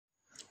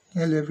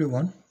Hello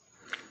everyone,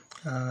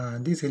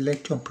 this is a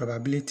lecture on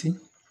probability. We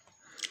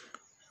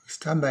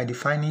start by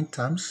defining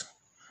terms.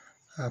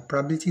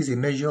 Probability is a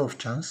measure of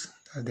chance.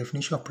 The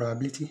definition of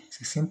probability is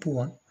a simple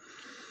one.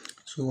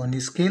 So on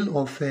a scale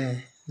of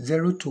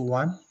 0 to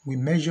 1, we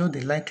measure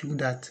the likelihood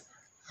that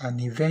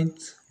an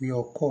event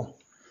will occur.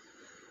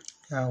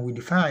 We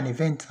define an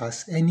event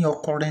as any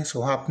occurrence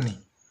or happening.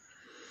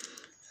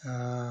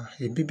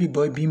 A baby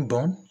boy being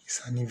born is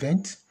an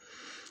event,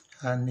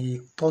 and a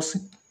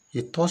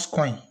toss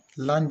coin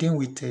landing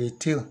with a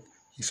tail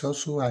is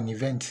also an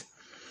event.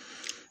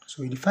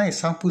 So we define a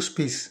sample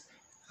space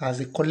as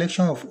a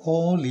collection of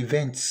all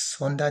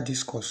events under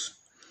discourse.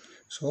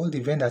 So all the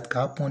events that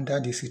can happen under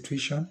the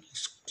situation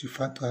is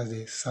referred to as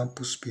a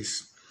sample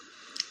space.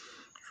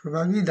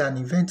 Probably that an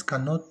event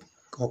cannot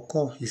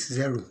occur is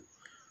 0.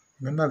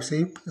 Remember we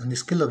say on the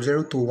scale of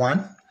 0 to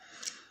 1,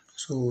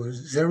 so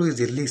 0 is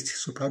the least.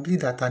 So probably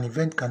that an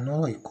event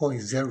cannot occur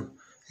is 0.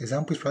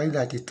 Example is probably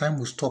that the time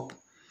will stop.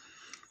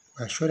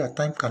 We are sure that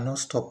time cannot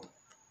stop.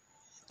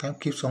 Time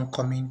keeps on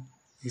coming.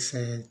 It's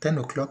 10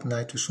 o'clock now,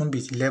 it will soon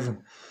be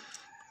 11.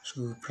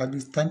 So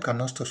probably time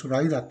cannot stop. So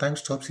probably that time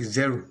stops is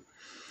 0.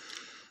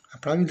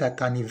 And probably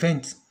that an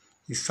event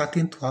is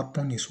certain to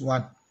happen is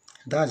 1.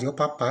 That's the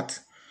upper part.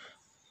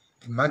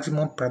 The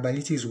maximum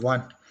probability is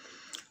 1.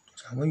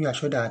 So when you are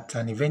sure that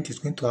an event is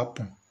going to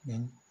happen,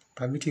 then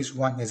probability is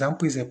 1.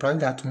 Example is probably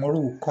that tomorrow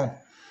will come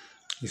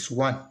is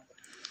 1.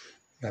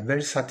 You are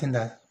very certain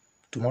that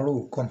tomorrow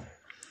will come.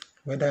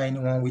 Whether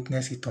anyone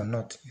witness it or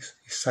not, is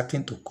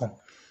certain to come.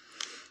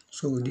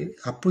 So the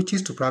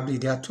approaches to probability,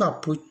 there are two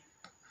approaches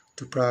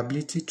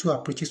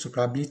to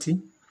probability.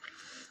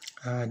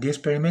 The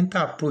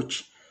experimental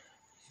approach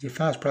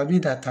defines probably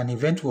that an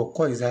event will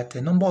occur is that the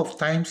number of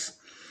times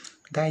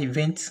that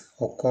event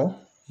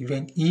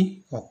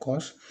E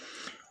occurs,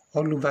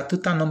 all over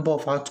total number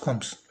of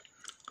outcomes.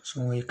 So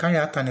when we carry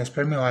out an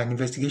experiment or an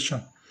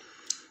investigation,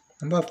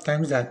 number of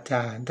times that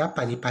that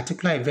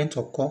particular event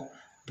occur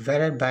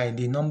divided by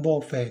the number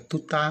of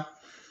total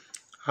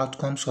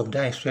outcomes of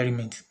that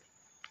experiment.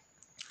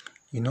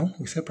 You know,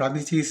 we say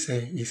probability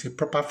is a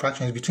proper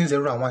fraction. It's between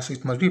 0 and 1, so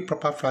it must be a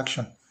proper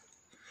fraction.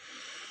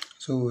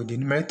 So the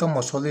numerator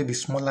must always be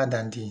smaller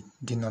than the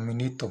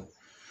denominator.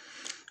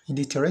 In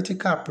the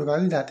theoretical,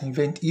 probability that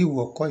event E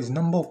will occur is the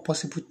number of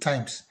possible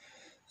times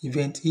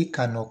event E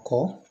can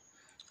occur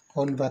all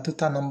over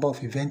total number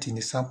of events in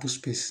the sample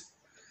space.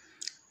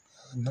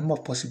 Number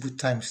of possible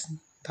times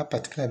that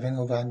particular event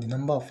over the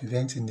number of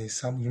events in the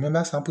sample.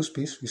 Remember sample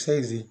space, we say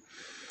is the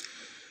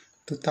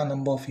total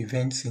number of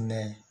events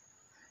in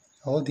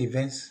all the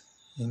events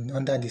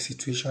under the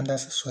situation, under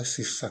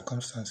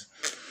circumstance.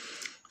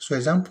 So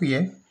example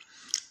here.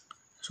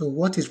 So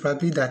what is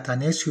probably that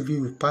an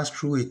SUV will pass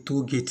through a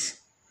toll gate?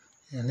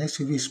 An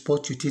SUV is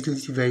sport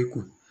utility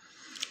vehicle.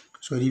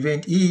 So the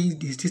event E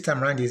this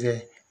time around is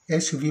a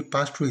SUV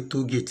pass through a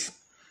toll gate.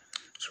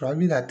 So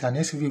probably that an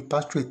SUV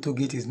pass through a toll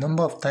gate is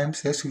number of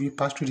times SUV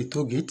pass through the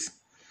toll gate,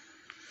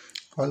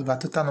 all over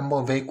total number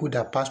of vehicles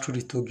that pass through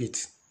the toll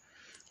gate.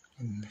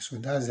 So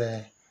that's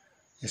the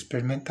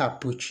experimental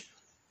approach.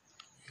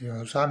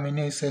 So how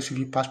many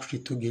SUV pass through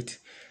the toll gate,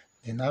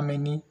 then how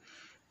many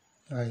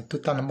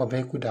total number of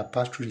vehicles that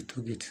pass through the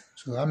toll gate.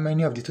 So how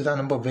many of the total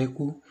number of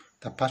vehicles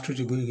that pass through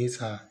the toll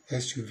gates are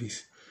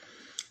SUVs,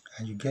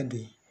 and you get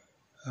the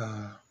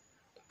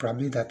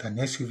probability that an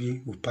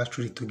SUV will pass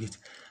through the toll gate.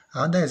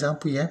 Another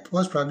example here,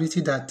 what's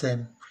probability that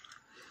the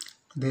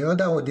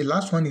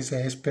last one is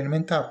an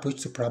experimental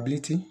approach to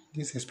probability.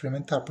 This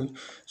experimental approach.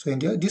 So in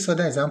this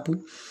other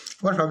example,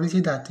 what's probability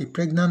that a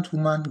pregnant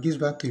woman gives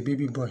birth to a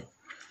baby boy?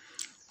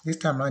 This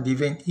time around, the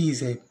event E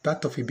is a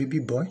birth of a baby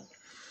boy,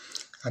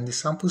 and the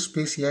sample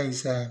space here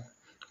is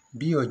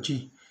B or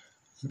G.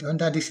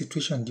 Under this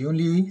situation, the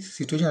only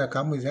situation that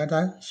can happen is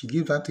either she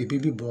gives birth to a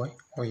baby boy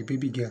or a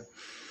baby girl.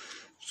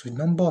 So the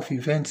number of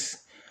events,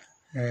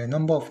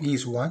 number of E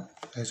is 1.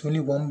 There's only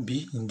one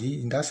B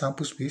in that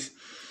sample space,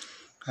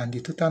 and the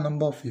total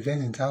number of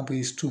events in the sample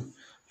is 2.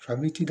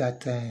 Probability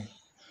that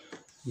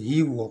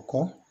E will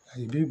occur,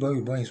 the baby boy will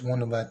be born, is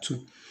 1 over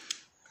 2.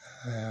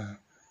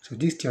 So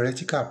this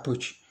theoretical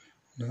approach,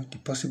 the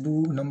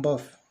possible number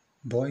of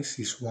boys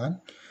is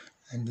 1,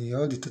 and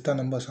all the total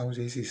number of samples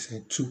is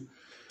 2.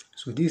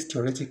 So this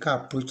theoretical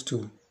approach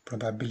to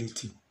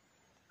probability.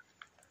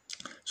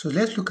 So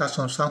let's look at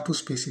some sample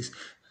spaces.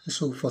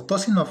 So for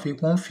tossing of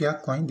one fair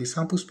coin, the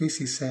sample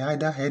space is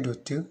either head or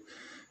tail.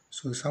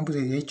 So sample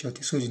is H or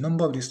T. So the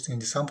number of this in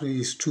the sample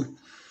is 2.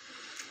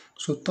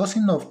 So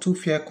tossing of two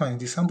fair coins,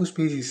 the sample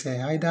space is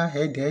either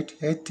head, tail,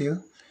 head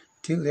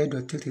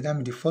or tail. That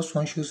means the first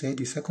one shows head,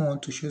 the second one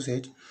shows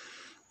head.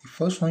 The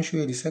first one shows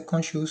head, the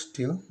second shows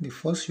tail. The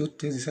first shows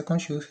tail, the second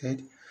shows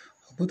head.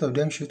 Both of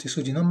them show tail.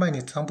 So the number in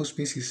the sample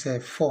space is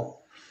 4.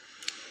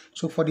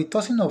 So for the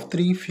tossing of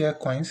 3 fair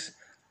coins,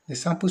 the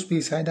sample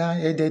space is either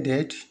head,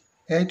 tail,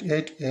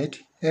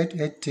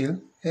 tail,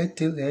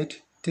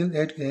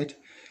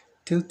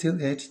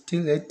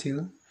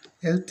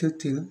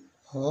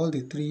 all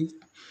the 3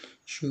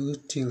 show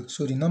tail.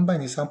 So the number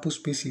in the sample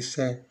space is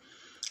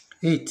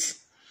 8.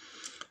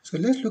 So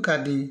let's look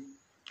at the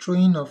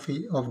throwing of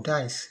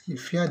dice.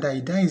 If here that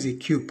a die is a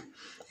cube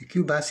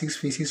has 6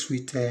 faces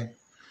with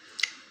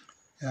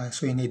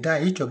so in a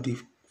die, each of the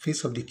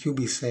face of the cube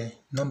is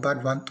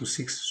numbered 1 to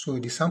 6. So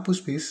the sample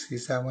space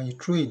is that when you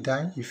throw a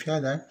die, if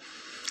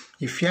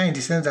here in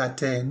the sense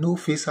that no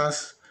face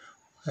has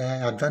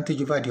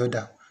advantage over the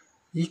other,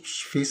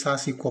 each face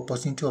has equal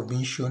opportunity of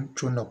being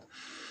thrown up.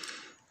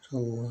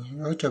 So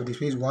each of the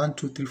space 1,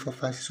 2, 3, 4,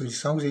 5, 6. So the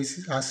sample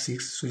space has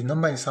 6. So the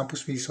number in sample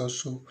space is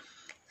also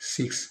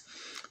 6.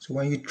 So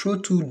when you throw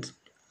two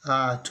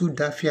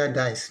fair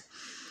dice,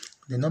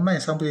 the number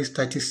in sample is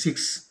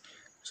 36.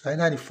 So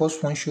either the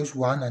first one shows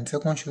 1 and the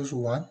second one shows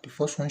 1. The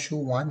first one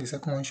shows 1, the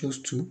second one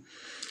shows 2.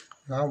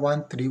 You have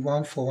 1, 3,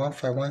 1, 4, 1,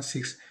 5, 1,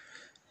 6.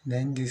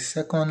 Then the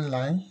second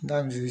line,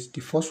 that means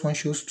the first one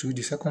shows 2,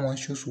 the second one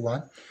shows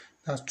 1.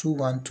 That's 2,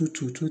 1, 2,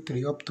 2, 2,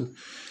 3, up to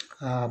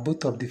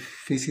both of the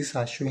faces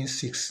are showing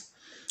 6.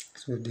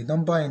 So the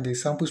number in the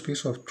sample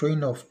space of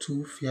throwing of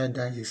 2 fair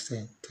dice is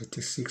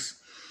 36.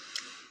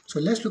 So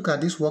let's look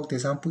at this worked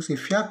examples. A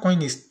fair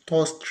coin is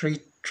tossed 3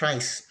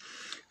 thrice.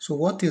 So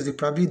what is the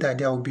probability that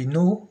there will be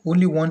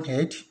only one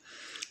head,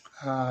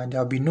 there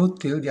will be no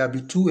tail, there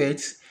will be 2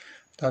 heads,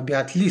 there will be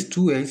at least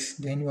 2 heads,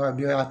 then there will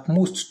be at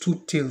most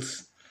 2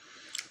 tails.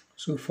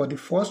 So for the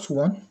first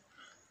one,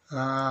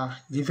 the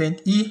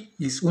event E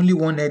is only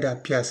one head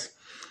appears.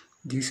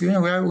 The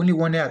situation where only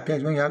one head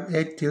appears when you have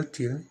head, tail,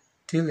 tail,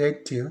 tail,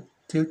 head, tail,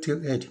 tail,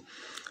 tail, head.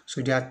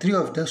 So there are 3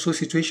 of those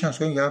situations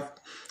when you have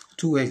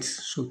 2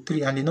 heads. So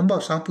 3, and the number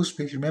of sample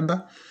space,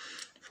 remember,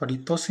 for the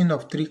tossing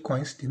of 3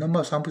 coins, the number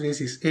of sample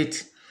space is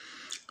 8.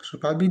 So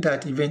probably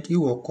that event E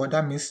will occur,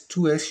 that means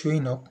 2 heads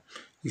showing up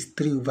is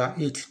 3 over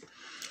 8.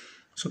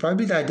 So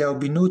probably that there will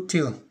be no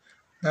tail.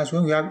 That's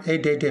when we have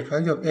head, head, head,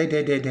 probability of head,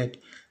 head, head, head.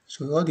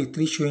 So all the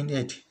 3 showing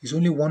head is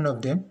only one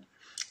of them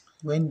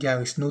when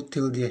there is no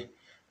tail there.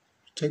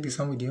 Check the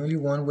sample, the only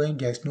one when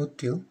there is no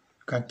tail.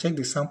 You can check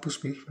the sample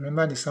space.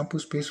 Remember the sample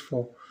space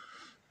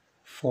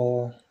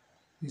for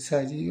this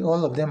idea,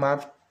 all of them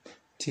have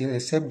tail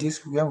except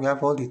this when we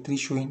have all the 3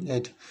 showing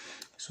head.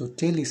 So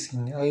tail is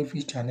in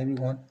each and every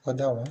one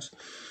other ones.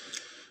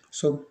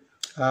 So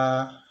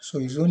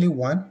it's only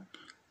 1.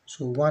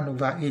 So 1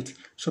 over 8.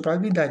 So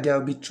probably that there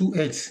will be 2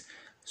 heads.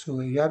 So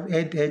you have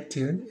head, head,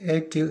 tail,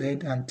 tail,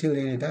 head, and tail,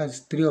 head. That's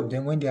 3 of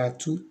them when there are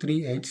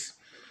 3 heads.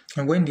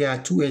 And when there are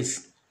 2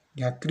 heads,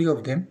 there are 3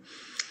 of them.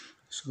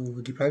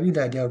 So the probability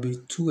that there will be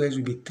 2 heads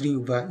will be 3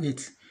 over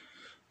 8.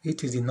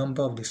 8 is the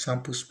number of the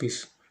sample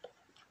space.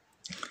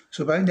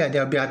 So probably that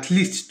there will be at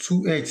least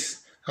 2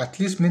 heads. At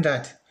least means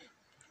that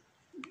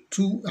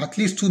at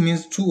least 2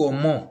 means 2 or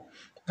more.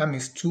 That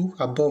means 2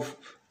 above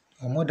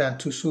or more than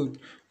 2. So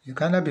you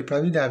cannot be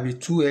probably there will be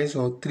 2 heads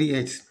or 3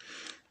 heads.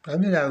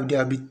 Probably that there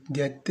will be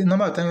the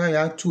number of times when you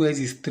have 2 heads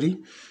is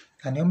 3.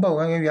 And the number of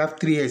when you have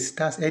 3 heads,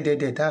 that's head,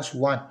 head, head, that's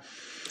 1.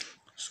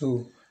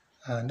 So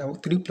now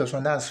 3 plus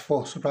 1, that's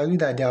 4. So probably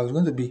that there was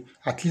going to be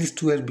at least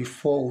 2 heads be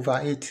 4 over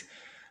 8.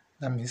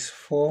 That means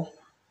 4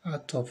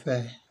 out of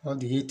all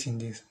the 8 in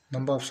this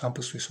number of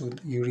sample space. So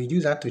you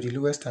reduce that to the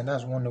lowest, and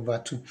that's 1 over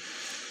 2.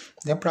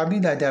 Then probably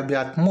that there will be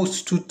at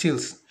most 2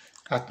 tails.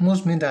 At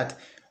most means that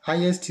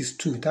highest is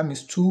 2. That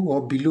means 2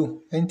 or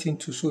below, anything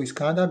 2. So it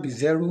can either be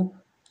 0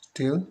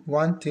 tail,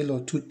 1 tail, or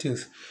 2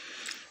 tails.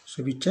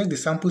 So if we check the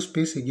sample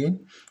space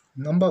again,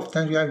 number of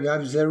times we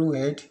have 0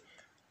 head,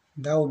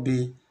 that will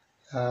be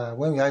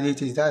when we add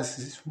 8,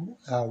 that's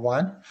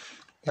 1.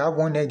 We have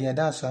 1 head here,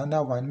 that's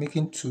another 1,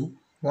 making 2.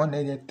 1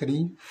 head here,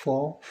 3,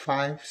 4,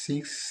 5,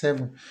 6,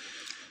 7.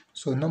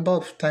 So number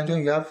of times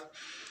when you have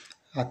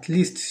at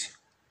least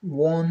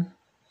 1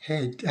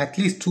 head, at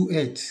least 2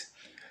 heads,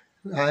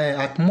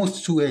 at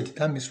most 2 heads,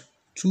 that means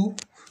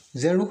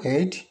 0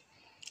 head,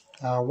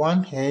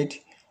 1 head,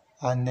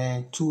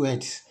 and 2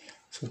 heads.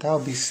 So that will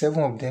be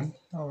 7 of them.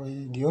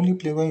 The only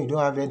place when you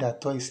don't have head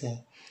at all is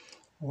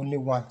only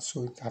 1.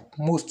 So at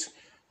most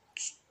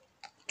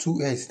 2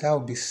 heads, that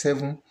will be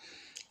 7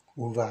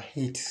 over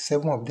 8.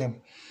 7 of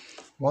them.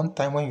 1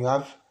 time when you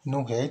have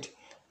no head,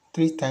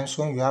 3 times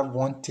when you have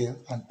 1 tail,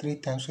 and 3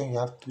 times when you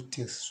have 2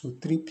 tails. So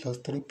 3 plus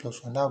 3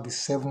 plus 1, that will be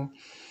 7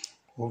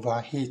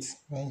 over 8,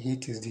 when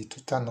 8 is the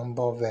total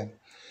number of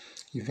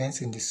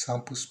events in the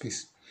sample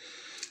space.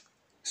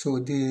 So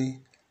the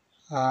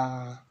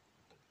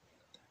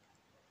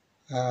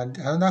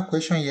another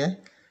question here,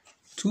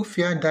 2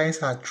 fair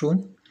dice are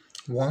thrown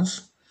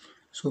once.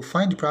 So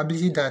find the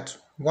probability that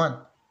 1,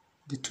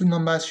 the 2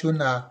 numbers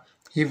shown are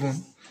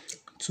even.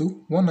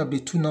 2, one of the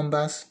 2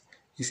 numbers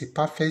is a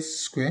perfect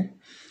square.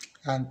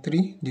 And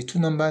 3, the 2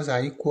 numbers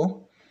are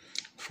equal.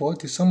 4,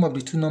 the sum of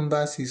the 2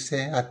 numbers is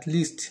at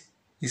least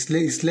is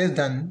less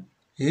than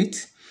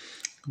 8.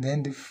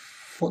 Then the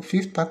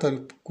 5th part of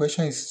the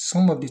question is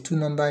sum of the 2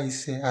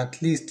 numbers is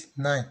at least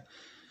 9.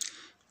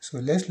 So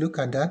let's look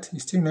at that. You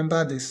still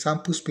remember the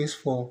sample space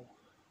for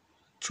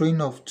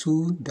throwing of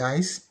 2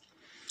 dice.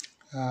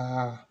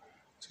 So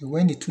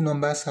when the 2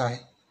 numbers are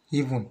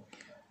even,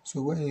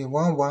 so when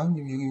 1, 1,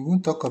 you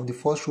won't talk of the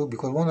first row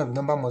because one of the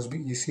number must be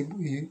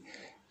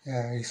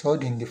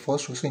resolved in the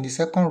first row. So in the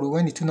second row,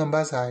 when the two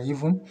numbers are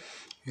even,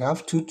 you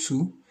have 2,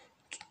 2,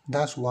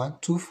 that's 1,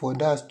 2, 4,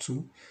 that's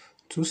 2,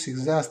 2,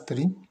 6, that's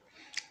 3.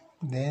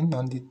 Then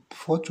on the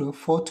fourth row,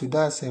 4, 2,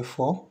 that's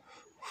 4,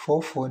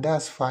 4, 4,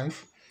 that's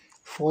 5,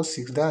 4,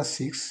 6, that's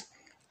 6,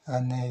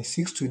 and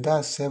 6, 2,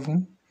 that's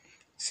 7,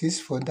 6,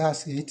 4,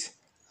 that's 8,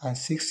 and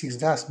 6, 6,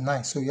 that's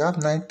 9. So you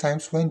have 9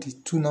 times when the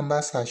two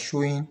numbers are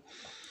showing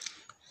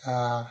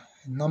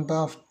number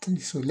of 3.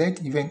 So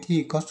let event E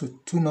equals to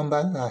two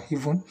numbers are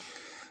even.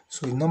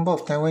 So the number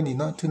of times when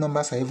the two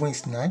numbers are even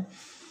is 9,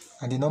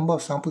 and the number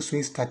of samples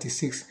is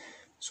 36.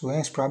 So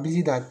hence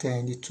probability that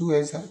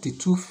the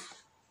two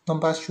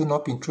numbers shown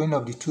up in throwing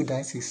of the two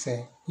dice is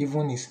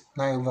even is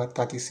 9 over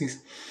 36.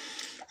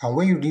 And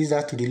when you reduce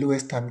that to the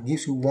lowest term, it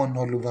gives you 1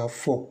 all over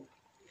 4.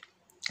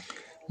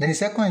 Then the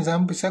second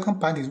example, second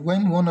part is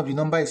when one of the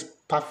number is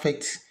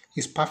perfect.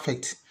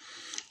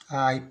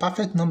 A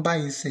perfect number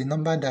is a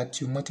number that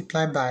you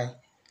multiply by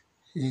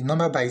a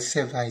number by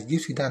itself, and it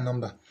gives you that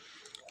number.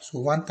 So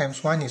 1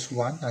 times 1 is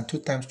 1, and 2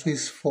 times 2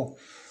 is 4.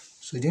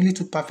 So the only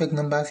two perfect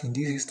numbers in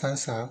this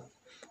instance are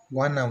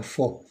 1 and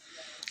 4.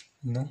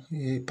 You know,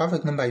 a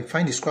perfect number, you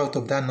find the square root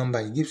of that number,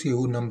 it gives you a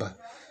whole number.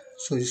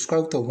 So the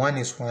square root of 1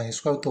 is 1, the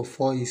square root of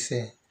 4 is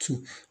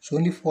 2. So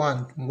only 4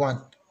 and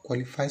 1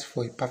 qualifies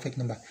for a perfect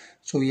number.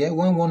 So here,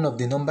 when one of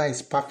the number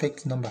is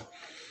perfect number,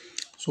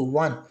 so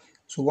 1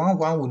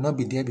 will not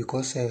be there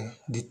because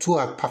the two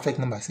are perfect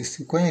numbers. It's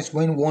sequence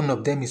when one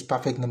of them is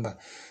perfect number.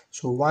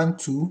 So 1,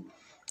 2,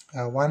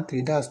 1,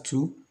 3, that's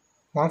 2.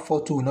 1,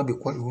 4, 2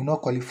 will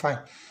not qualify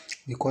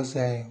because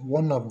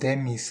one of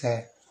them is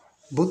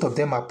both of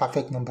them are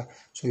perfect number.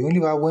 So you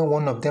only have when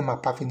one of them are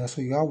perfect number.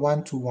 So you have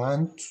 1, 2,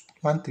 1,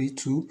 1, 3,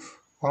 2,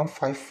 1,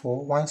 5,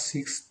 4, 1,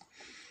 6,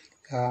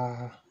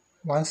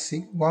 1,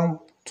 6, 1,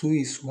 2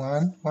 is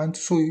 1, 1.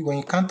 So when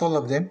you count all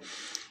of them,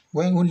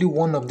 when only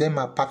one of them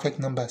are perfect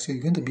numbers, so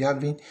you're going to be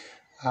having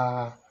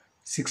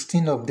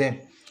 16 of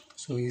them.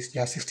 So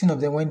there are 16 of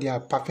them when they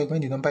are perfect,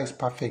 when the number is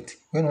perfect,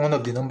 when one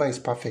of the number is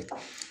perfect.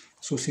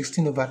 So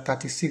 16 over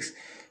 36,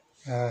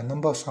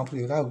 number of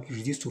samples, that will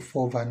reduce to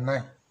 4 over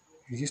 9,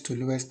 reduce to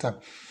lowest term.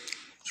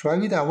 So I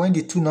read that when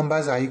the two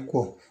numbers are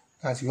equal,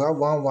 as you have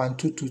 1, 1,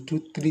 2, 2, 2,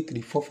 3,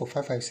 3, 4, 4,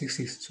 5, 5, 6,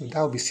 6. So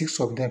that will be 6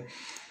 of them.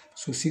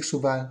 So 6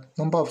 over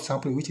number of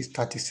samples, which is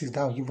 36,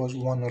 that will give us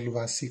 1 all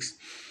over 6.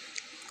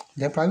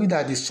 Then probably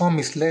that the sum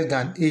is less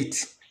than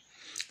 8.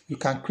 You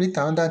can create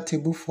another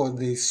table for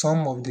the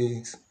sum of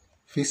the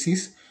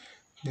faces.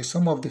 The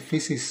sum of the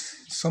faces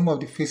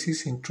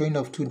in throwing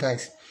of two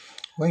dice.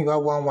 When you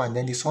have 1, 1,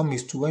 then the sum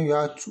is 2. When you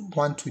have 2,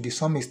 1, 2, the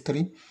sum is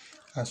 3.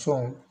 And so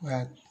on.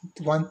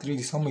 1, 3,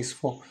 the sum is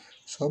 4.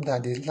 So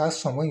that the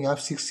last sum, when you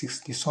have 6,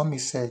 6, the sum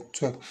is 12.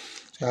 So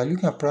you are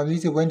looking at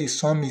probability when the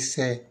sum is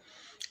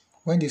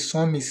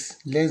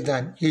less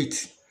than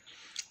 8.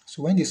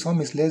 So when the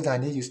sum is less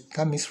than 8,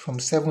 that means from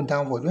 7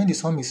 downward. When the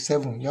sum is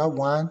 7, you have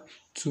 1,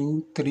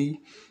 2, 3,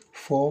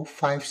 4,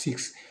 5,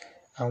 6.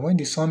 And when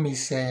the sum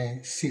is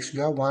 6,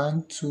 you have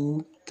 1,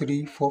 2,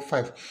 3, 4,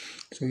 5.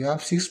 So you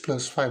have 6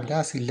 plus 5,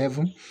 that's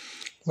 11.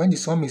 When the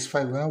sum is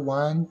 5, you have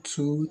 1,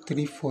 2,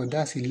 3, 4,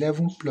 that's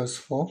 11 plus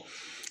 4,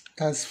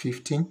 that's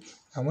 15.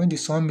 And when the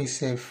sum is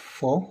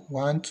 4,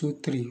 1, 2,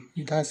 3,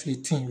 that's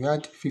 18. We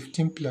had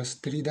 15 plus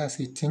 3, that's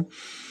 18.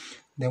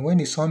 Then when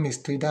the sum is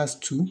 3, that's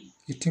 2.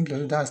 18 plus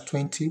 2, that's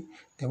 20.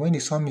 Then when the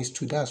sum is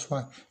 2, that's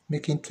 1,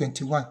 making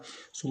 21.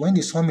 So when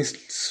the sum is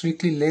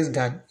strictly less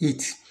than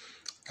 8,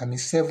 that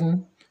means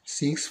 7,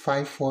 6,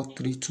 5, 4,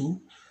 3,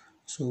 2.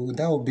 So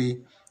that will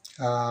be,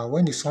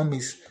 when the sum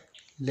is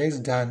less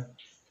than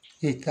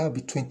 8, that will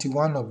be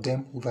 21 of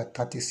them over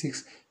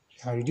 36.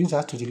 And reduce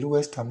that to the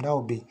lowest term, that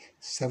will be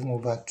 7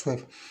 over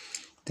 12.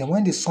 Then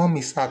when the sum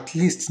is at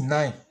least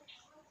 9,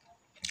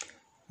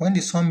 when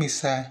the sum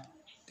is, the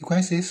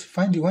question says,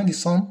 find when the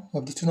sum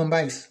of the two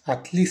numbers is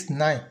at least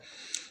 9.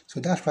 So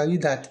that's probably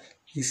that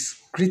is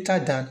greater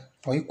than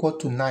or equal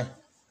to 9.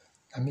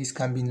 I mean, it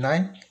can be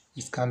 9,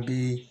 it can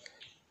be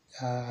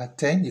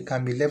 10, it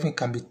can be 11, it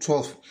can be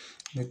 12.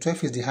 The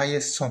 12 is the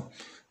highest sum.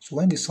 So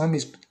when the sum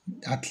is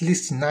at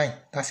least 9,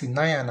 that's a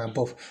 9 and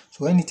above.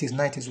 So when it is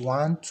 9, it is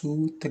 1,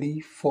 2, 3,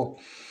 4.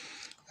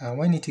 And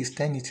when it is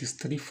 10, it is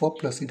 3, 4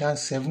 plus it,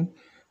 that's 7.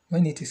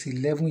 When it is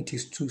 11, it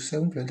is 2,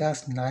 7 plus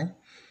that's 9.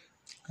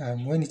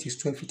 And when it is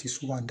 12, it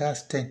is 1,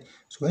 that's 10.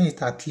 So when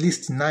it's at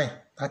least 9,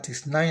 that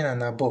is 9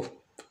 and above.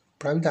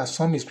 Probably that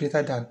sum is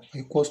greater than or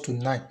equals to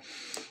 9.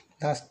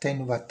 That's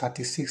 10 over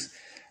 36.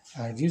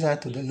 And reduce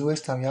that to the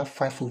lowest term, we have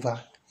 5 over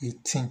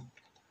 18.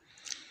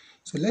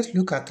 So let's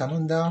look at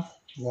another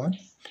one.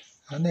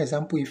 Another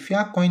example, a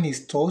fair coin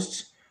is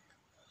tossed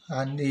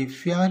and a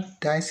fair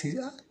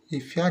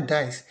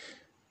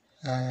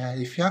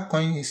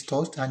coin is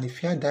tossed and a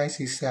fair dice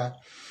is are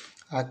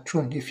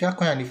thrown. A fair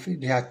coin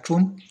and they are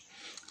thrown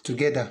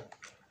together.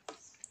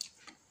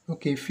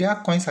 Okay, fair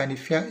coins and a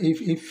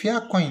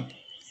fair coin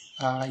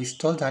is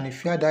tossed and a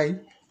fair die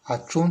are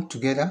thrown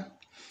together.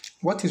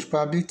 What is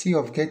probability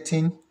of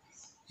getting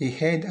a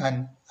head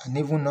and an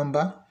even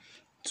number,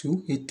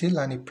 2, a tail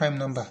and a prime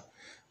number?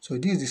 So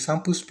this is the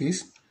sample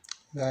space.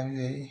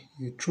 Then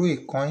you throw a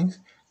coin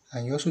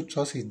and you also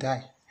toss a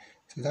die.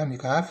 So that you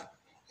can have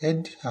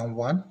head and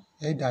 1,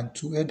 head and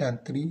 2, head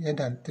and 3, head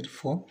and 3,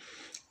 4,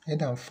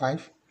 head and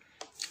 5.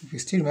 If you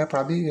still remember,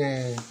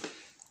 probably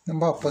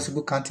number of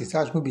possible counties,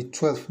 that's going to be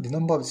 12. The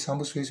number of the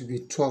sample space will be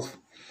 12.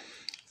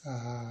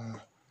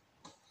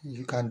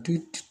 You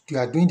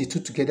are doing the two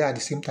together at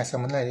the same time,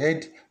 simultaneously,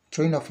 head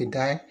throwing of a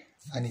die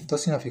and the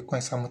tossing of a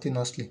coin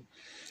simultaneously.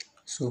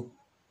 So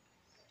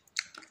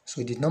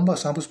the number of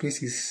sample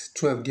space is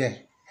 12 there.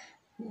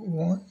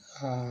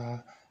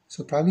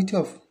 So probability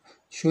of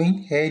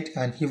showing head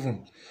and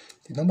even.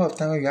 The number of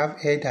times you have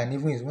head and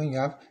even is when you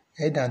have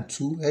head and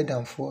 2, head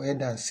and 4,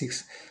 head and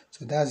 6.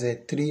 So that's a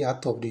 3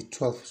 out of the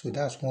 12. So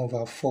that's 1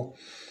 over 4.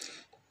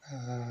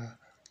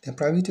 The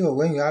probability of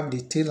when you have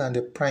the tail and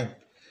the prime.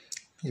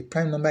 The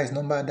prime number is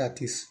number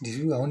that is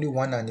divisible only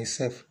 1 and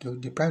itself.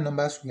 The prime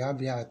numbers we have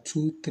here are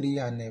 2, 3,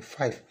 and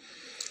 5.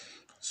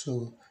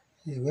 So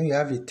when you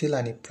have a tail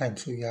and a prime,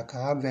 so you can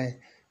have a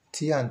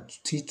T and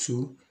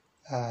T2,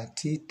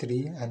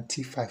 T3 and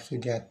T5. So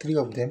there are 3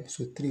 of them,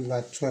 so 3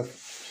 over 12.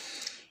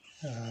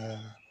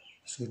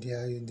 So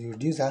they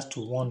reduce that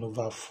to 1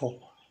 over 4.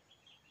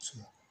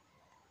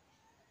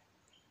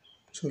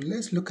 So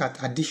let's look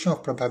at addition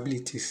of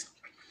probabilities.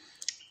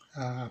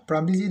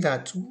 Probability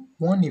that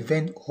one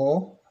event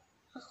or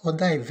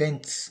other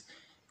events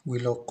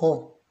will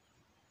occur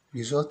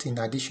result in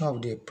addition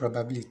of the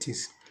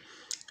probabilities.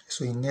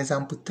 So in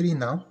example 3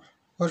 now,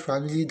 what's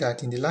probability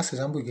that in the last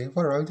example we get,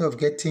 what probability of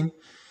getting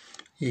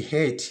a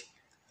head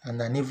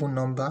and an even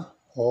number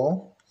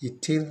or a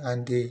tail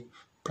and a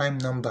prime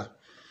number?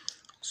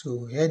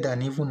 So head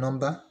and even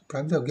number,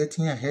 probability of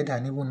getting a head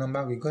and even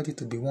number, we got it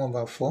to be 1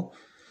 over 4.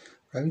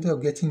 Probability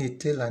of getting a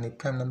tail and a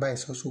prime number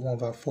is also 1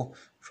 over 4.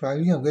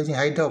 Probability of getting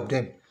either of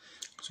them,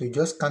 so you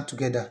just count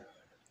together.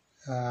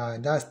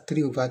 That's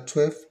 3 over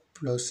 12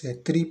 plus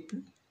 3.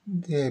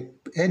 The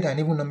head and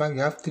even number, you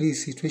have 3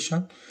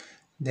 situations.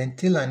 Then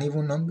tail and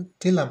even number,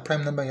 tail and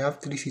prime number, you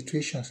have 3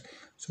 situations.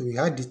 So we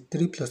had the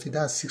 3 plus 3,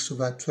 that's 6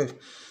 over 12.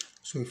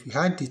 So if you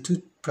had the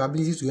two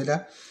probabilities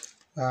together,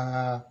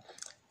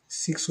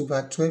 6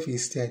 over 12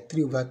 is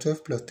 3 over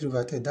 12 plus 3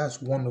 over 12,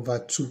 that's 1 over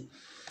 2. So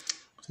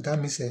that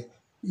means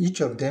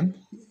each of them,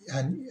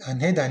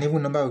 and head and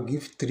even number will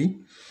give 3.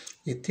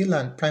 A tail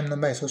and prime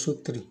number is also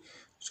 3.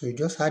 So you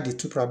just add the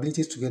two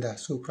probabilities together.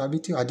 So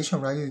probability addition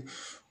probability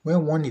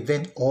when one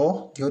event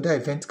or the other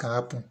event can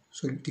happen.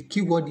 So the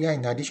key word here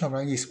in addition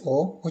probability is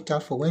or. Watch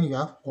out for when you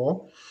have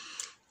or,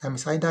 and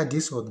it's either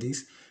this or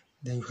this,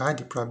 then you add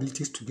the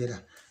probabilities together.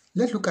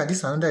 Let's look at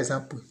this another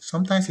example.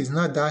 Sometimes it's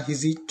not that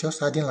easy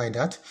just adding like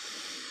that.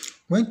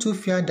 When 2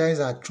 fair dice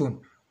are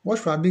thrown,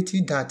 what's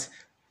probability that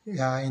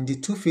in the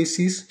 2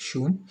 faces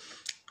shown,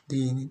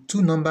 the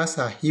 2 numbers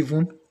are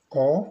even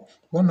or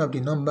one of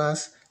the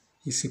numbers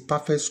is a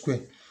perfect square?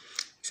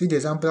 See the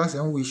example as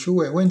we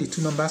show when the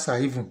 2 numbers are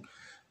even.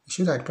 We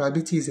show that the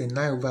probability is a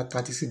 9 over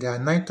 36. There are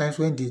 9 times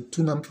when the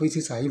 2 number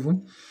faces are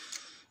even,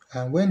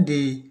 and when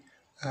the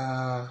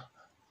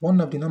one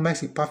of the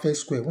numbers is a perfect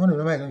square, one of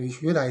the numbers we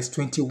show that is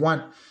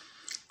 21.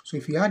 So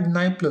if you add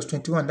 9 plus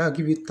 21, that will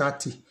give you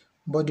 30.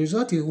 But the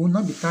result will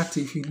not be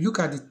 30. If you look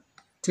at the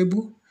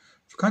table,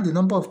 if you count the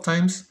number of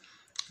times,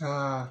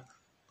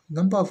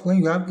 number of when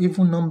you have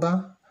even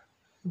number,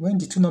 when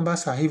the 2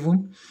 numbers are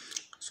even.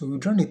 So we've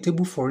drawn a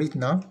table for it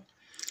now.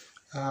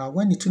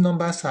 When the 2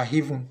 numbers are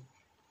even,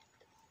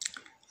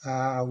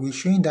 we're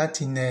showing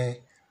that in a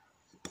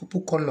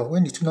purple color.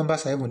 When the 2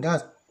 numbers are even,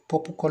 that's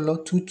purple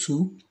color 2,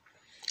 2,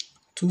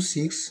 2,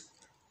 6,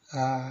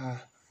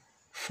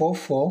 4,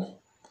 4.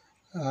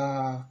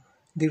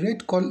 The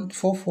red color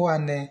 4, 4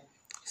 and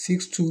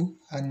 6, 2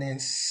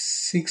 and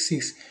 6,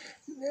 6.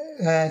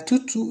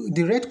 2, 2.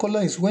 The red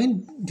color is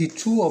when the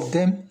 2 of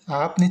them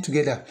are happening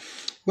together.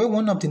 When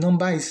one of the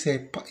number is a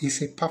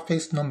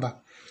perfect number.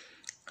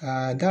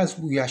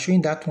 We are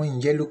showing that one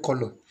in yellow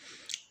color.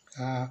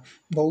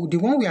 But the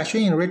one we are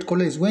showing in red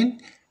color is when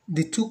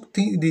the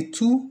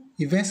two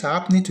events are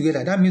happening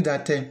together. That means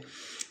that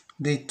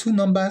the 2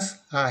 numbers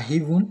are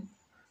even,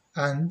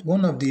 and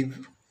one of the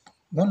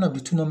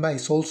 2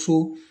 numbers is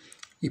also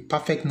a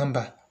perfect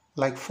number.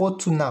 Like 4,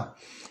 2 now.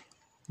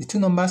 The 2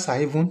 numbers are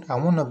even,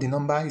 and one of the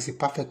number is a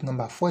perfect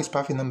number. 4 is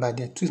perfect number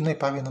there. 2 is not a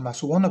perfect number.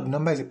 So one of the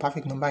number is a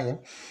perfect number here.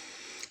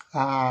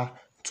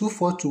 2,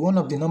 4, 2. One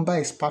of the number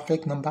is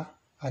perfect number,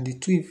 and the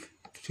 2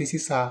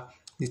 faces are,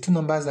 the 2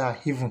 numbers are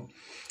even.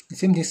 The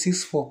same thing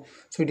 6, 4.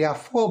 So there are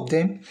 4 of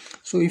them.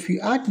 So if you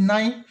add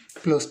 9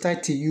 plus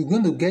 30, you're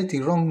going to get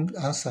the wrong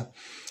answer,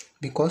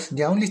 because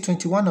there are only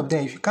 21 of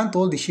them. If you count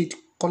all the shade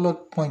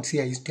colored points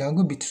here, there are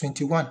going to be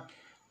 21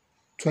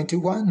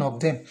 of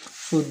them.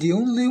 So the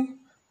only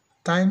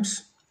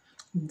times,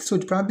 so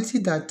the probability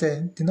that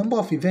the number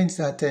of events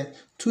that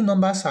 2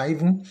 numbers are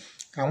even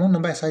and one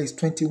number is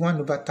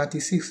 21 over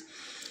 36.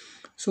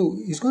 So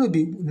it's going to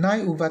be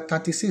 9 over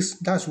 36.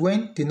 That's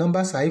when the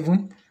numbers are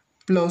even,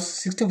 plus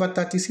 16 over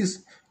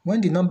 36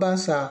 when the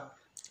numbers are,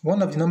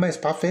 one of the number is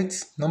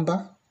perfect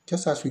number,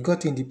 just as we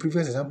got in the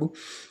previous example,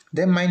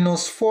 Then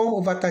minus 4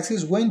 over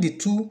 36 when the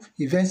two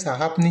events are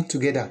happening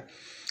together.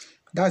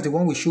 That's the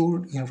one we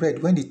show in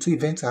red. When the two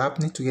events are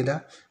happening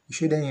together, we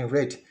show them in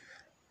red.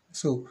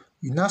 So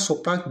you now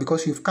subtract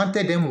because you've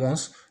counted them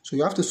once, so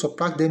you have to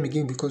subtract them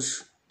again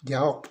because they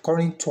are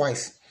occurring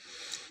twice.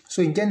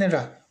 So in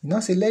general, you now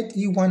say let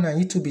E1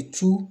 and E2 be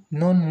two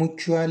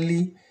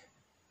non-mutually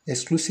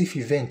exclusive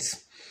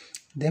events.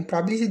 Then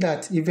probability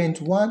that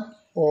event 1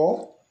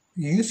 or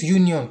you use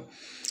union.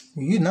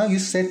 You now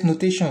use set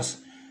notations.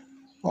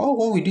 All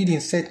what we did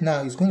in set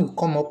now is going to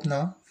come up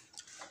now.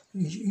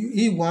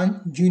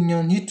 E1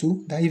 union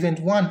E2, that event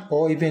 1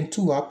 or event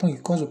 2 will happen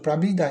because of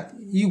probability that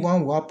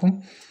E1 will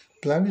happen,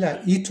 probability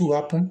that E2 will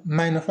happen,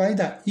 minus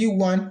probability that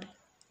E1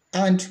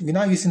 and we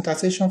now use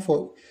intersection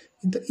for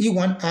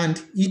E1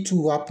 and E2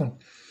 will happen.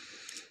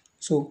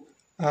 So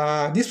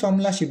this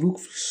formula should look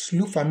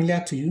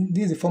familiar to you.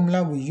 This is the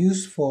formula we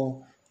use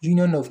for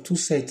union of two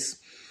sets.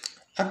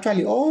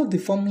 Actually, all the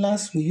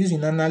formulas we use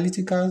in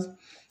analytical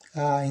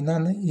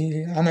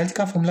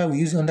formula we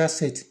use under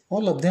set,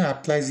 all of them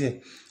applies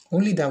here.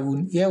 Only that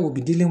here we'll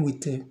be dealing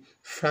with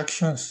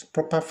fractions,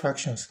 proper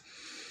fractions.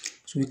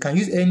 So we can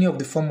use any of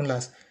the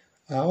formulas.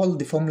 All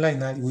the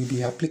formula will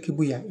be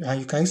applicable here,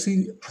 and you can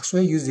see as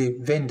well use the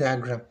Venn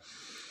diagram.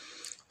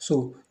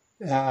 So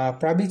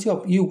probability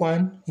of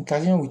E1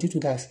 intersection with E2,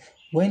 that's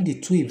when the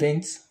two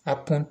events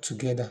happen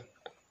together.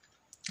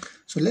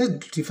 So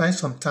let's define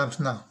some terms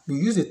now. We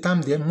use the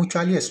term there,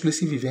 mutually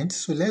exclusive events.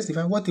 So let's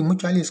define what a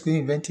mutually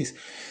exclusive event is.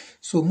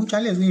 So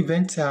mutually exclusive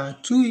events are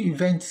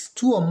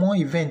two or more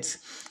events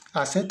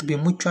are said to be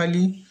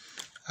mutually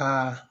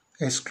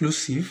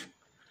exclusive.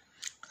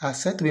 Are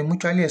said to be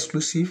mutually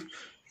exclusive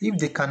if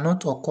they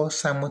cannot occur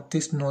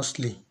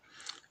simultaneously.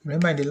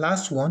 Remember in the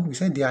last one, we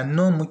said they are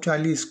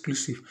non-mutually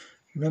exclusive.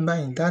 Remember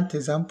in that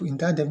example, in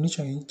that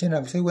definition, in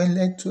general, we say when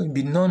let to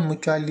be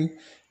non-mutually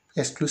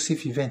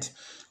exclusive events.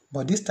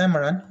 But this time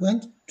around,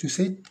 when you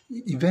say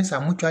events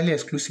are mutually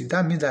exclusive,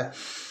 that means that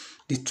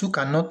the two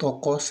cannot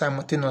occur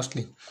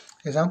simultaneously.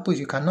 Example is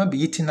you cannot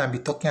be eating and be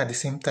talking at the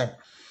same time.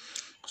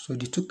 So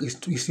the two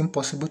is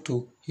impossible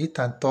to eat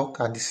and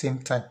talk at the same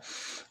time.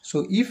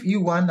 So if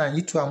E1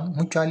 and E2 are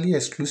mutually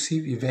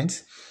exclusive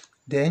events,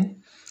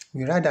 then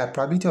we write that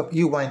probability of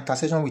E1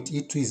 intersection with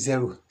E2 is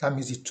 0. That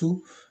means the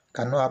two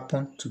cannot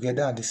happen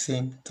together at the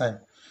same time.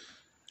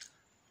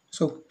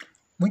 So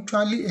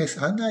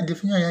another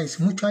definition here is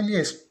mutually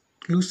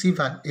exclusive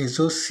and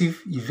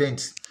exhaustive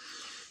events.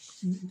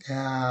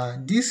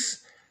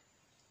 This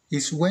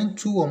is when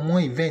two or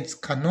more events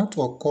cannot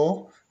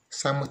occur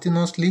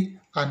simultaneously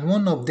and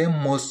one of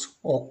them must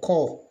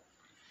occur.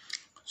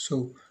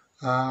 So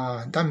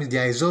that means they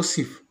are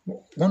exhaustive.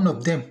 One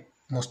of them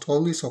must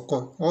always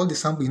occur. All the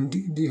sample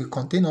they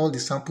contain all the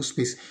sample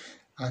space,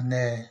 and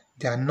they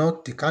can't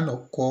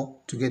occur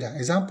together.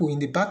 Example, in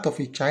the birth of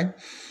a child,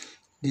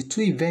 the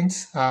two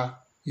events are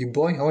a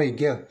boy or a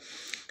girl,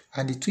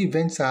 and the two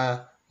events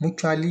are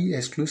mutually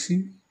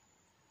exclusive.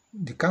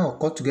 They can't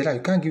occur together.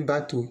 You can't give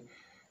birth to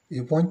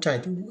one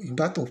child, in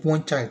birth of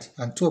one child,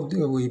 and two of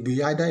them will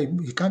be either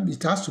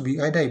it has to be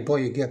either a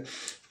boy or a girl.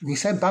 We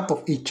said birth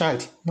of a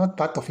child, not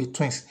birth of a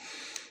twins.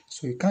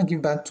 So you can't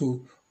give birth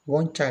to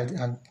one child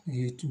and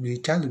the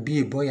child will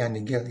be a boy and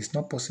a girl. It's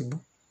not possible.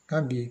 It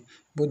can't be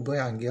both boy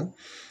and girl.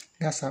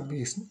 That's how it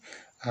is.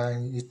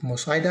 And it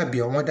must either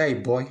be either a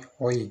boy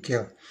or a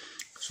girl.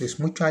 So it's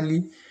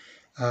mutually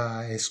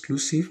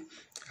exclusive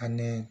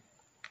and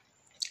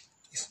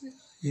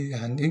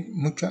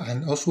mutual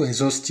and also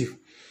exhaustive.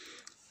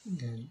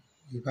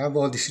 You have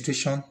all the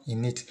situation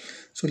in it.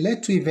 So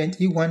let two events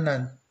E1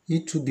 and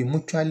E2 be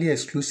mutually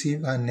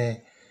exclusive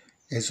and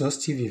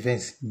exhaustive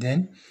events.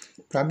 Then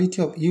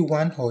probability of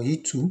E1 or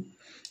E2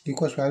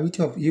 equals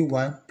probability of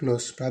E1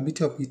 plus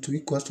probability of E2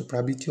 equals to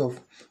probability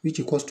of which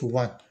equals to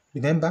 1.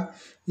 Remember,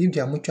 if they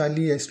are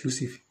mutually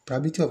exclusive,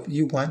 probability of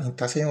E1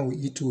 intersection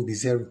with E2 will be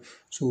 0.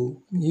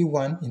 So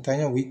E1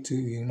 intersection with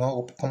E2 will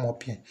not come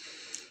up here.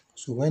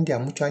 So when they are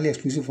mutually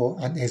exclusive for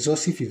an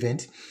exhaustive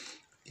event,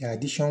 the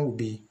addition will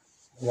be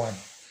 1,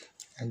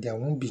 and there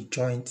won't be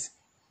joint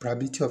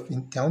probability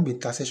there won't be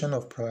intersection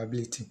of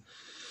probability.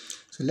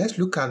 So let's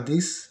look at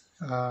this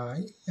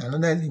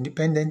another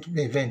independent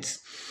event.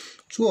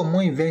 Two or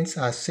more events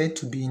are said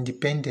to be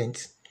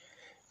independent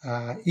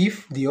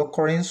if the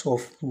occurrence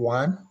of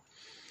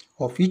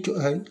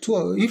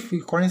if the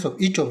occurrence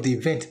of each of the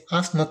event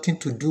has nothing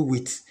to do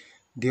with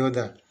the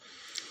other.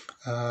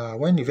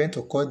 When event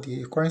occurred,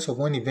 the occurrence of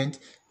one event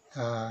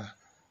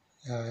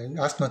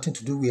has nothing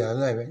to do with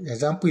another.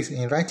 Example is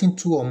in writing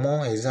two or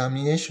more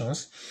examination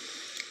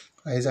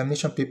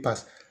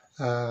papers.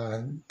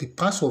 The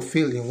pass or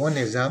fail in one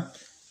exam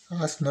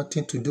has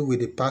nothing to do with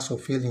the pass or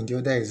fail in the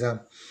other exam.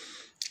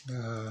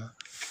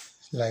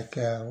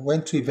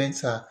 When two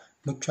events are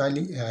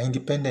mutually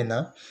independent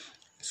now,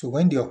 so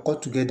when they occur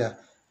together,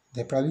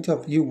 the probability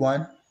of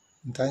E1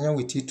 intersection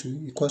with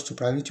E2 equals to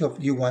probability of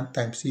E1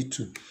 times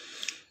E2.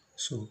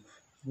 So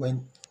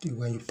when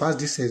you pass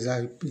this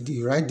exam,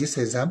 you write this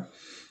exam,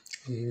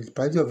 the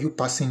probability of you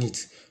passing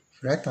it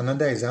Write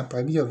another exam,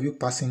 probability of you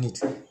passing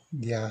it.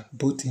 They are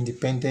both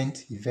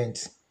independent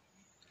events.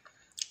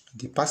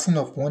 The passing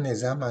of one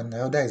exam and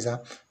the other exam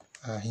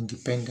are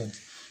independent.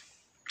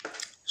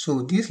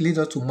 So this leads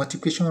us to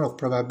multiplication of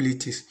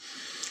probabilities.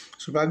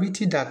 So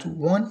probability that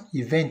one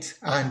event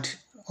and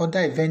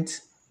other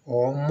events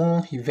or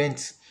more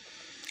events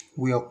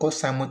will occur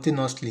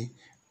simultaneously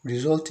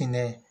result in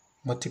a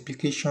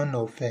multiplication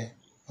of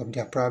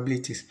their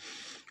probabilities.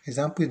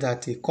 Example is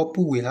that a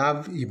couple will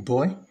have a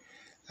boy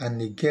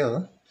and a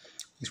girl.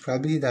 It's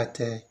probably that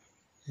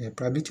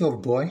probability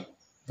of boy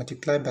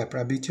multiplied by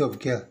probability of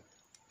girl.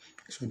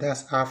 So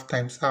that's half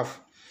times half.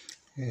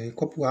 A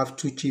couple will have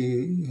two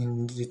children.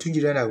 In the two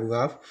children that we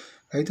have,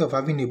 probability of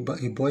having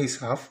a boy is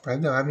half.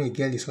 Probability of having a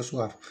girl is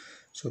also half.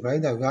 So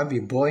probability that we have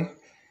a boy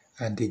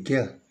and a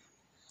girl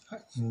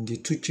in the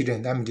two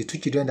children, that means the two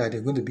children that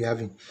they're going to be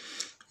having,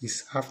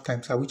 is half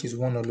times half, which is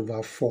 1 all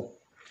over 4.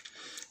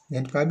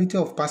 Then the probability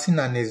of passing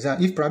an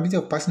exam, if probability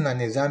of passing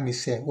an exam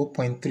is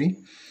 0.3,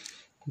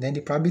 then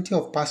the probability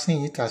of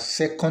passing it as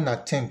second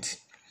attempt,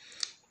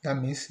 that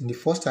means in the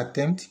first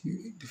attempt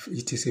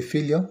it is a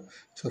failure.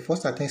 So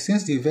first attempt,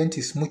 since the event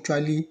is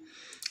mutually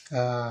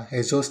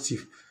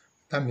exhaustive,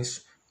 that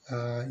means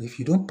if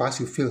you don't pass,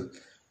 you fail.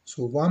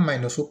 So 1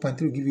 minus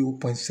 0.3 will give you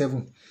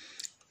 0.7.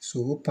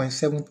 So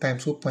 0.7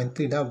 times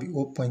 0.3, that will be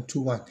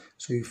 0.21.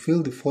 So you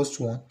fail the first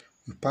one,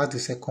 you pass the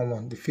second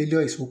one. The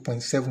failure is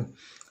 0.7.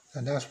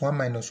 And that's 1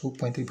 minus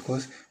 0.3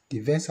 because the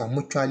events are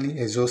mutually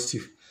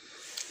exhaustive,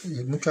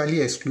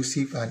 mutually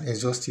exclusive and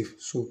exhaustive.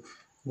 So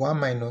 1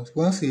 minus,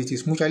 once it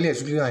is mutually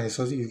exclusive and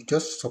exhaustive, you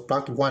just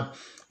subtract 1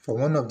 from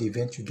one of the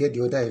events, you get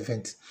the other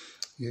event.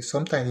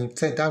 Sometimes in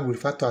set that we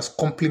refer to as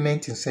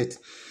complement in set,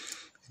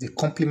 the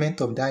complement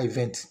of that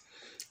event.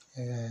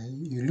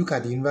 You look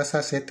at the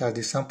universal set as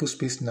the sample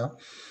space now,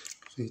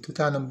 so the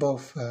total number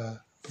of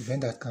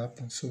events that can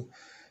happen. So,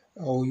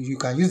 or you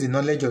can use the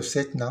knowledge of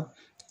set now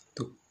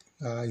to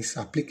is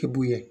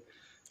applicable here.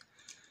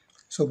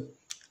 So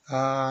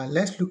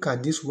let's look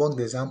at these worked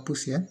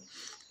examples here.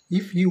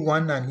 If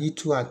E1 and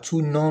E2 are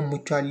two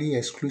non-mutually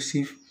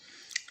exclusive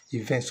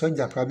events, such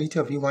that probability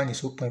of E1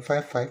 is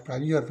 0.55,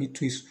 probability of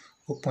E2 is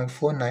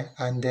 0.49,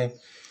 and the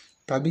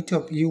probability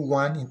of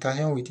E1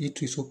 interaction with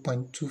E2 is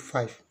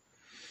 0.25.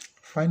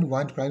 Find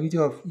one, the probability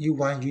of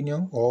E1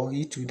 union or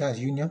E2, that's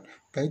union,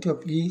 probability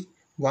of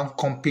E1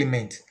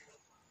 complement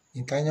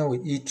interaction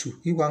with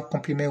E2. E1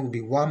 complement will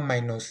be 1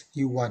 minus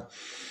E1.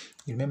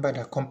 Remember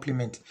that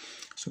complement.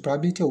 So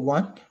probability of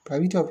 1,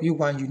 probability of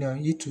E1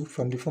 union E2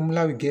 from the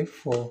formula we gave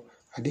for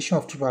addition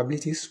of two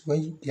probabilities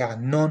when they are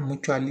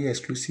non-mutually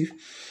exclusive.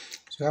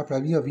 So that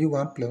probability of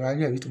E1 plus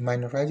probability of E2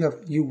 minus probability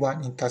of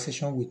E1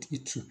 intersection with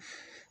E2.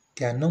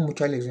 They are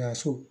non-mutually exclusive.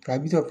 So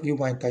probability of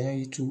E1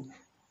 intersection E2,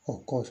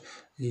 of course,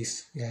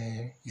 is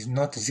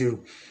not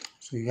 0.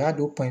 So you add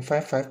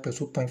 0.55 plus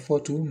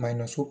 0.42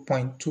 minus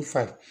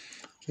 0.25.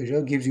 So it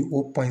just gives you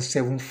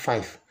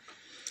 0.75.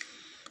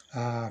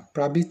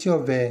 Probability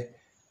of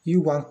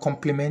E1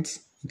 complement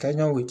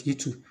interaction with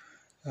E2.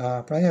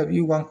 Probability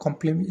of E1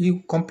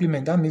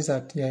 complement, that means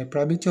that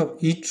probability of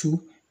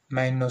E2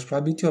 minus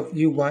probability of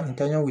E1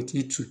 interaction with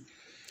E2.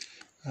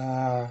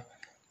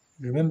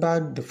 Remember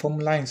the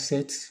formula in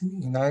set,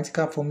 in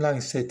analytical formula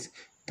in set.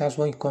 That's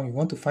what you call. You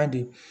want to find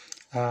the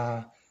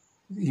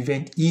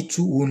event E2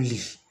 only.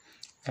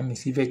 That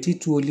means event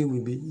E2 only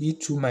will be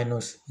E2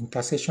 minus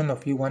intersection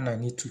of E1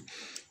 and E2.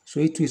 So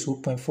E2 is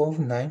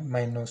 0.49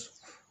 minus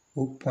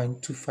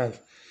 0.25.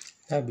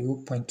 That will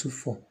be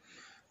 0.24.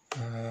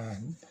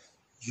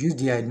 Use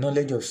the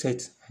knowledge of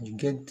set and you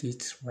get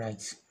it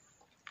right.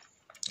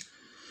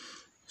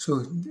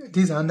 So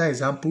this is another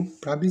example.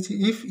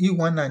 Probability if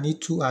E1 and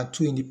E2 are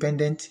two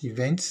independent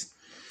events,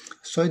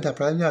 so the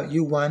probability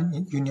of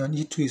E1 union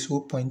E2 is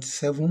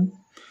 0.70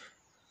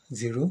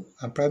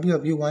 and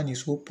probability of E1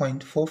 is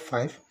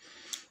 0.45. You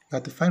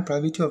have to find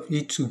probability of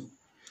E2.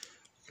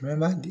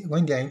 Remember,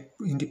 when they are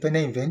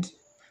independent events,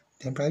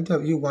 then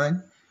probability of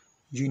E1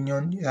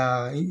 union,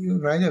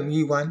 probability of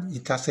E1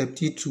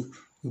 intercept E2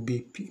 will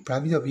be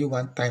probability of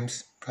E1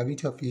 times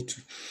probability of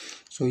E2.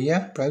 So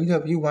here, probability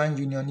of E1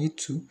 union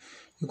E2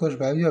 equals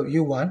probability of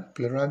E1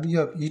 plus probability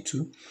of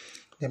E2.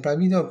 Then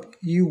probability of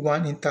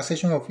E1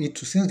 intersection of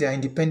E2, since they are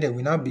independent,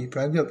 will now be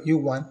probability of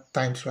E1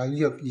 times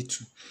probability of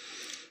E2.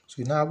 So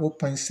you now have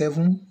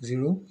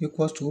 0.70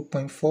 equals to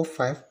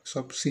 0.45,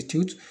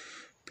 substitute,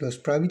 plus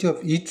probability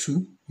of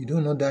E2, you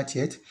don't know that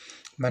yet,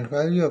 minus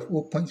probability of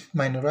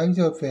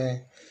probability of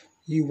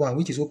E1,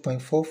 which is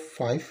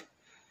 0.45,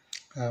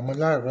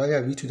 modular probability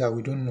of E2 that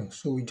we don't know.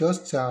 So we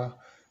just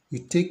we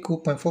take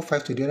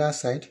 0.45 to the other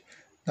side.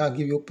 That will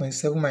give you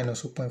 0.7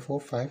 minus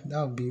 0.45.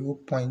 That will be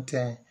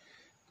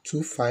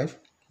 0.25.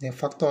 Then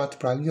factor out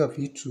probability of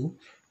E2.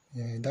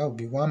 That will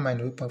be 1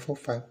 minus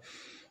 0.45.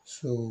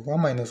 So 1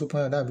 minus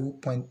 0.5, that will be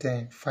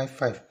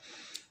 0.55.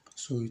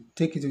 So you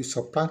take it to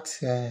subtract.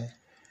 If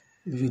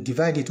you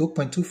divide it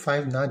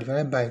 0.25 now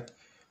divided by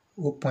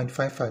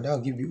 0.55, that will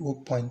give you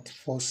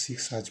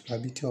 0.46 as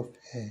probability of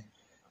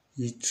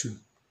E2.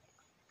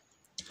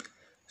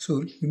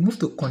 So we move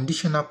to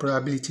conditional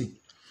probability.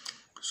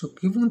 So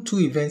given two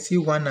events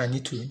E1 and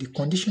E2, the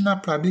conditional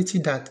probability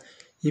that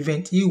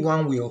event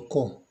E1 will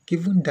occur,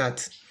 given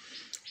that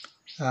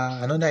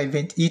another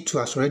event E2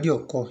 has already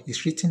occurred,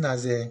 is written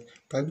as a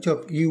probability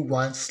of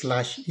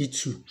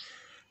E1/E2.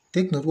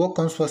 Take note, what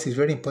comes first is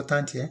very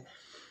important here.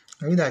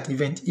 I mean that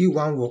event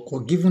E1 will occur,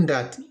 given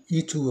that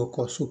E2 will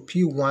occur. So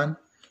P1,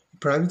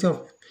 probability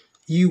of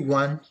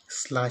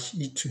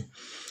E1/E2.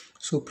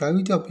 So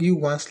probability of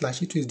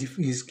E1/E2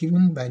 is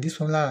given by this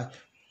formula,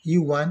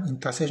 E1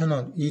 intersection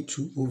of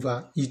E2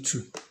 over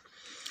E2.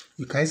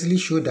 You can easily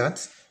show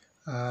that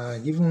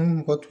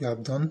given what we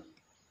have done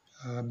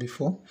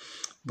before.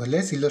 But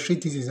let's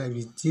illustrate this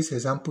with this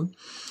example.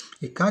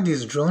 A card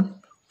is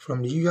drawn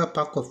from the usual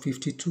pack of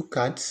 52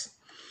 cards.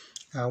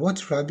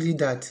 What's probably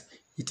that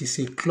it is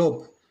a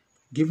club,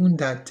 given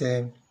that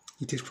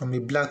it is from a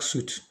black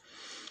suit?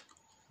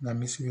 That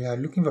means we are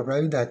looking for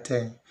probably that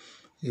a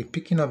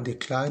picking of the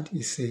card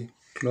is a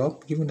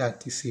club, given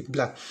that it's a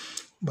black.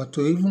 But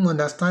to even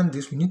understand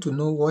this, we need to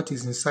know what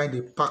is inside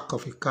a pack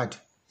of a card,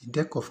 a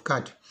deck of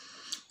card.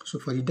 So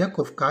for the deck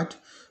of card,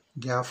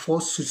 there are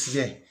 4 suits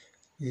there.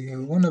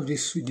 One of the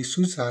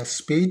suits are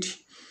spade.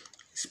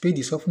 Spade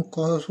is often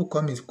also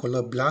comes in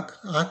color black.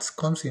 Heart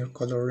comes in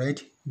color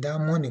red.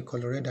 Diamond in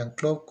color red, and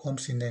club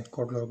comes in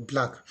color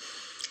black.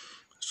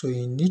 So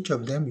in each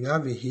of them, you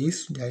have a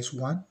ace. There is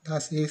one.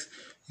 That's ace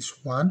is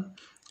 1.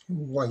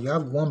 You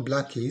have one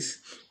black ace,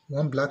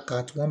 one black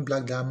heart, one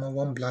black diamond,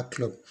 one black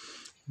club.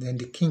 Then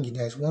the king,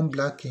 there is one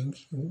black king,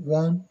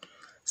 one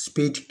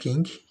spade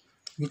king,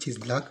 which is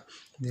black.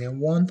 Then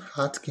one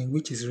heart king,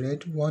 which is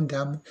red, one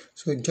diamond.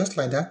 So just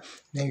like that.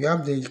 Then you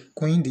have the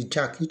queen, the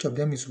jack. Each of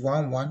them is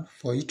 1/1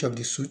 for each of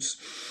the suits.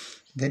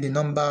 Then the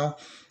number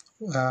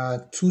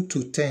 2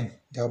 to 10.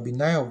 There will be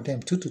 9 of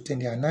them. 2 to 10,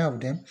 there are 9 of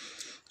them.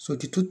 So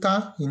the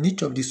total in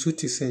each of the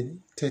suits is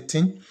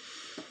 13.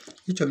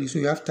 Each of the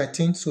suits you have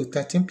 13. So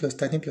 13 plus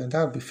 13 plus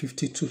that will be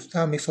 52.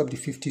 That makes up the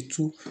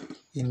 52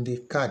 in the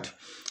card.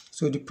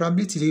 So the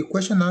probability, the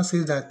question now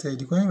says that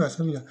the question was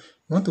you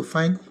want to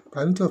find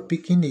probability of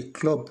picking a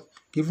club,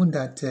 given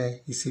that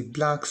it's a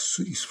black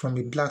suit, is from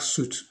a black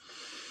suit.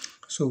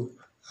 So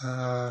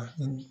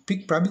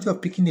probability of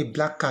picking a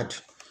black card,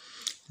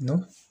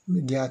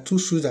 there are 2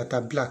 suits that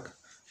are black.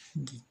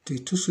 The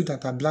 2 suits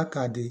that are black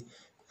are the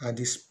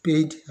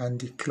spade and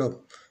the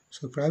club.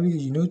 So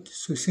probably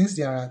so since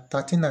there are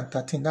 13 and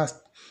 13, that's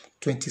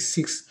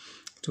 26.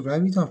 So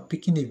probability of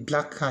picking a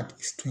black card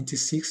is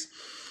 26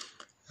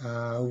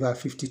 over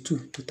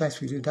 52. 2 times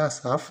 52, that's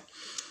half.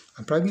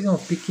 And probability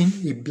of picking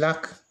a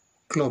black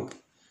club,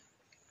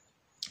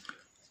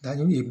 that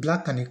a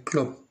black and a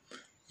club,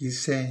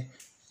 is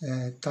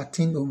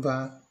 13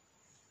 over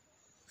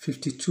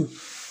 52.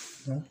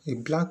 A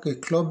club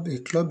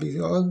is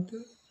all.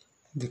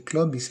 The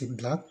club is a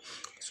black,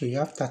 so you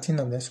have 13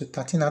 of them. So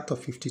 13 out of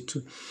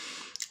 52.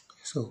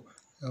 So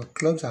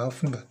clubs are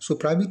often black. So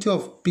probability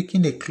of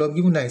picking a club,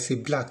 given that it's a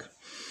black,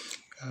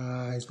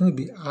 it's going to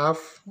be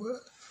half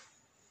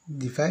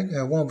divided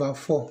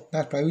 1/4.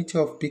 That's probability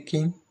of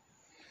picking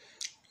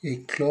a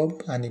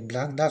club and a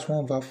black. That's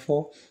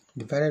 1/4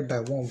 divided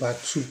by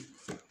 1/2,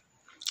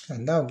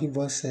 and that will give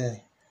us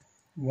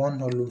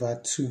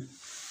 1/2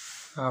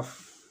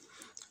 half.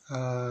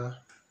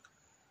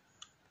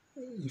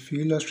 If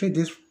you illustrate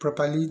this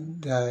properly,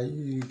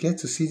 you get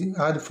to see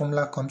how the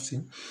formula comes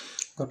in.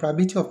 The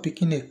probability of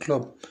picking a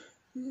club,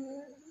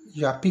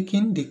 you are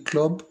picking the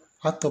club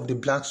out of the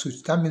black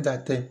suit. That means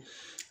that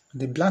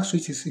the black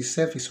suit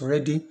itself is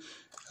already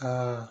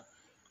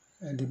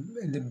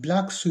the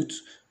black suit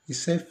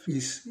itself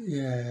is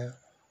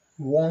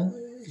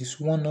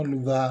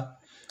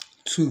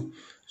 1/2.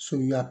 So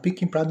you are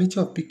picking probability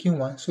of picking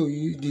one. So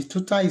the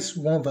total is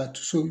 1/2.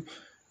 So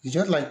it's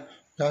just like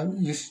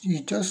you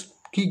just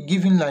keep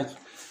giving like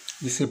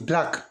it's a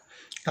black.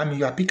 I mean,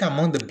 you are picking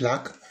among the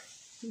black.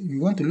 You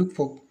want to look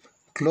for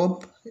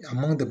club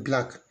among the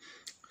black.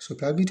 So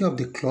probability of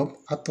the club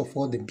out of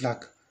all the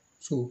black.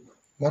 So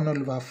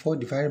 1/4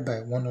 divided by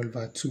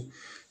 1/2.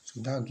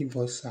 So that will give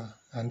us,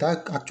 and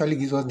that actually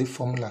gives us the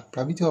formula.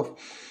 Probability of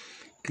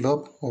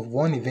club of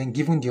one event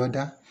given the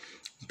other.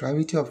 The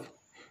probability of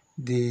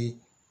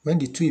when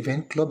the 2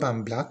 events, club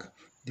and black,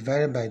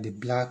 divided by the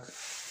black,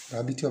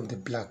 probability of the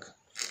black.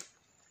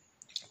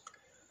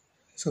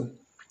 So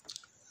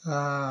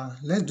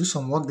let's do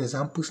some worked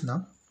examples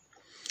now.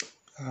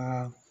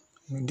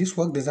 In this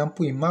worked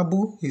example, a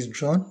marble is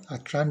drawn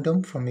at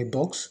random from a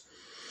box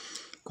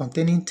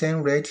containing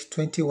 10 red,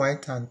 20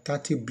 white, and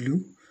 30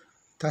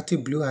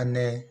 blue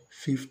and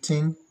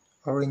 15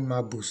 orange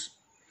marbles.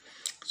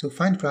 So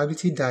find the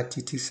probability that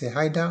it is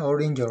either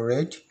orange or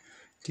red.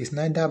 It is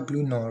neither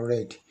blue nor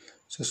red.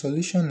 So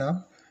solution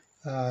now,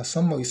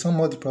 sum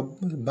all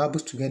the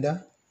marbles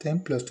together.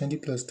 10 plus 20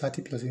 plus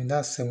 30 plus 20,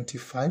 that's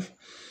 75.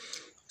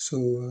 So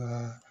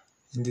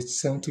in the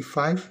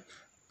 75,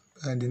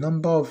 the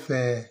number of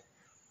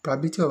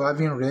probability of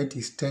having red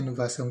is 10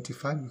 over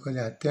 75 because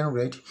there are 10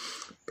 red.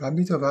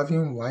 Probability of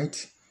having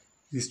white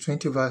is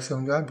 20 over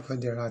 75 because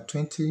there are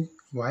 20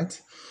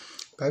 white.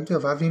 Probability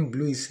of having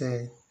blue is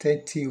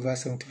 30 over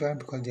 75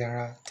 because there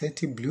are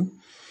 30 blue.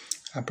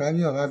 And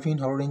probability of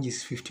having orange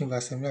is 15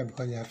 over 75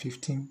 because there are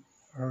 15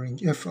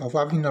 orange. Of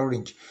having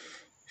orange,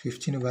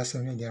 15 over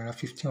 75, there are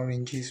 15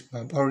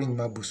 orange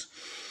marbles.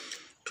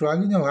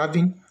 Probability of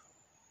having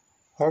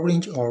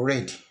orange or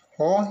red,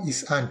 or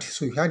is and.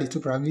 So you add the two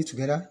probability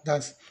together.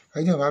 That's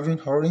probability of having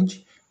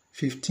orange,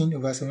 15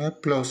 over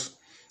 75 plus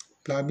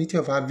probability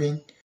of having